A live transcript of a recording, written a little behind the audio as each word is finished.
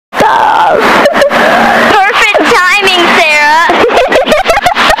house. Perfect timing, Sarah.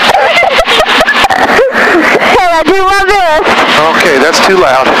 Hey, I do love this. Okay, that's too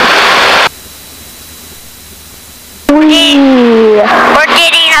loud. We're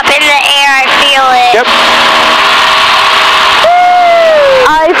getting up in the air, I feel it. Yep.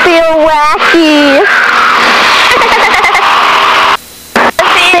 I feel wacky.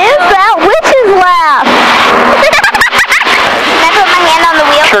 There's that witch's laugh. Can I put my hand on the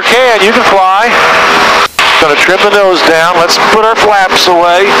wheel? Sure can. You can fly. Gonna trim the nose down. Let's put our flaps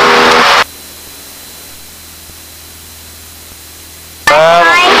away.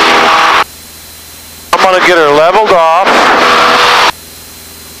 I'm gonna get her leveled off.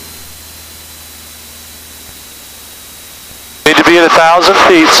 Need to be at 1,000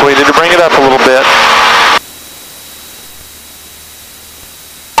 feet, so we need to bring it up a little bit.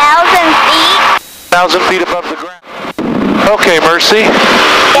 1,000 feet? 1,000 feet above the ground. Okay, Mercy.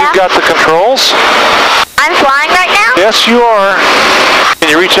 Yeah? You've got the controls. I'm flying right now? Yes, you are. Can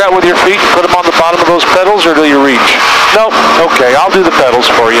you reach out with your feet and put them on the bottom of those pedals, or do you reach? Nope. Okay, I'll do the pedals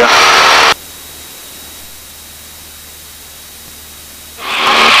for you.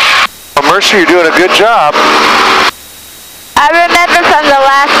 Well, Mercy, you're doing a good job. I remember from the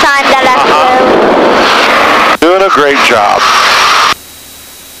last time that I flew. Doing a great job.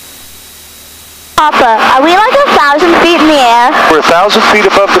 Papa, are we like 1,000 feet in the air? We're 1,000 feet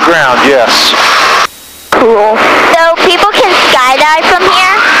above the ground, yes. Cool. So people can skydive from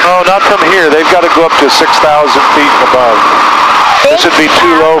here? Oh, not from here. They've got to go up to 6,000 feet and above. This would be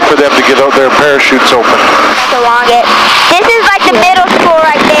too low for them to get their parachutes open. That's along it. This is like the middle school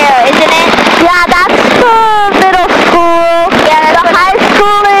right there, isn't it? Yeah, that's the middle school. Yeah, the high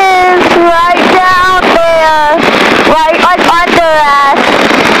school is right down there, right like under us.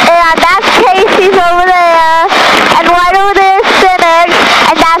 And that's Casey's over there, and right over there is Cynic,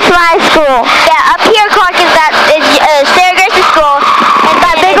 and that's my school. Yeah, up here, Clark, is that Sarah Grace's school. And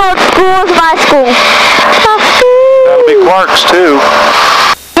that big old school is my school. That'll be Clark's too.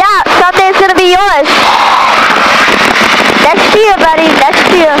 Yeah, someday it's gonna be yours. Next year, buddy, next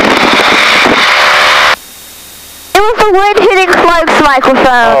year. It was the wind hitting Clark's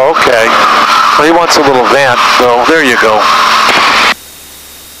microphone. Oh, okay. Well, he wants a little vent, so there you go.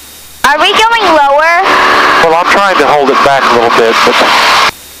 Are we going lower? Well, I'm trying to hold it back a little bit, but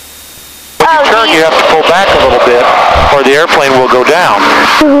when you turn, you have to pull back a little bit, or the airplane will go down.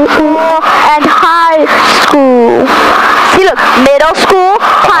 And high school. See, look, middle school,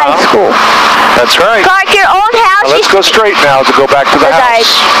 high school. That's right. Clark, your old house Now, let's go straight now to go back to the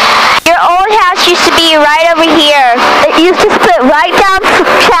house. Your old house used to be right over here. It used to split right down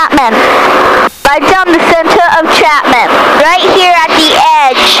Chapman. Right down the center of Chapman. Right here at the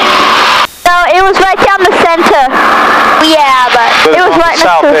edge. No, it was right down the center. Yeah, but It was right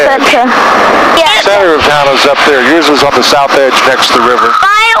next to the center. yeah. The center of town is up there. Yours is on the south edge next to the river.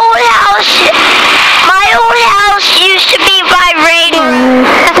 My old house used to be vibrating.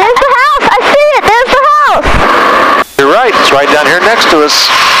 There's the house. I see it. There's the house. You're right. It's right down here next to us.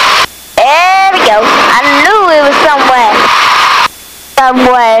 There we go. I knew it was somewhere. Some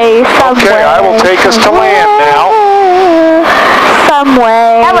way. Okay, I will take us to land now. Some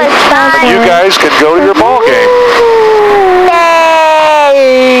way. That was fun. You guys can go to your ball game.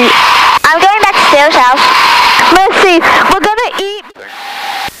 Yay. I'm going back to Sarah's house. Mercy, we're gonna eat.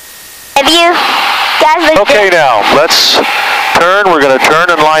 Have you guys looked Okay, now let's turn. We're going to turn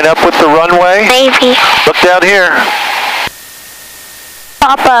and line up with the runway. Maybe. Look down here.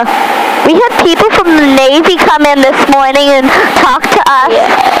 Papa, we had people from the Navy come in this morning and talk to us.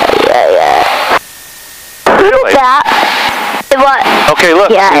 Yeah. Who did Really? that? What? Okay, look.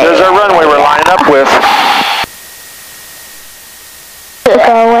 Yeah, See, there's our runway we're lining up with.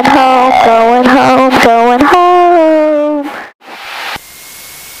 Going home, going home, going home.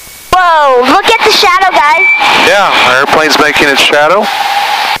 Whoa, look at the shadow, guys. Yeah, our airplane's making its shadow.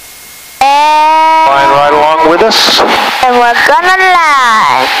 Flying right along with us. And we're gonna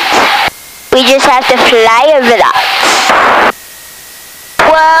land. We just have to fly over that.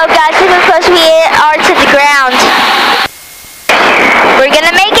 Whoa, guys, this is supposed to be our to the ground. We're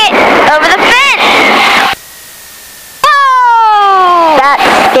gonna make it over the fence. Whoa! That's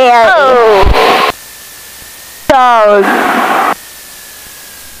scary. Oh. So,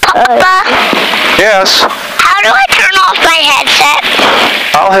 Papa, Yes, how do I turn off my headset?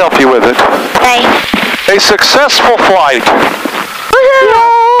 I'll help you with it. Okay. A successful flight.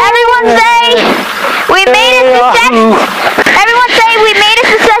 Woohoo! Everyone say we made a Everyone say we made a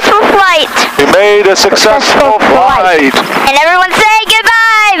successful flight. We made a successful flight. And everyone say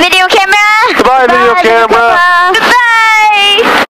goodbye, video camera. Goodbye, video camera.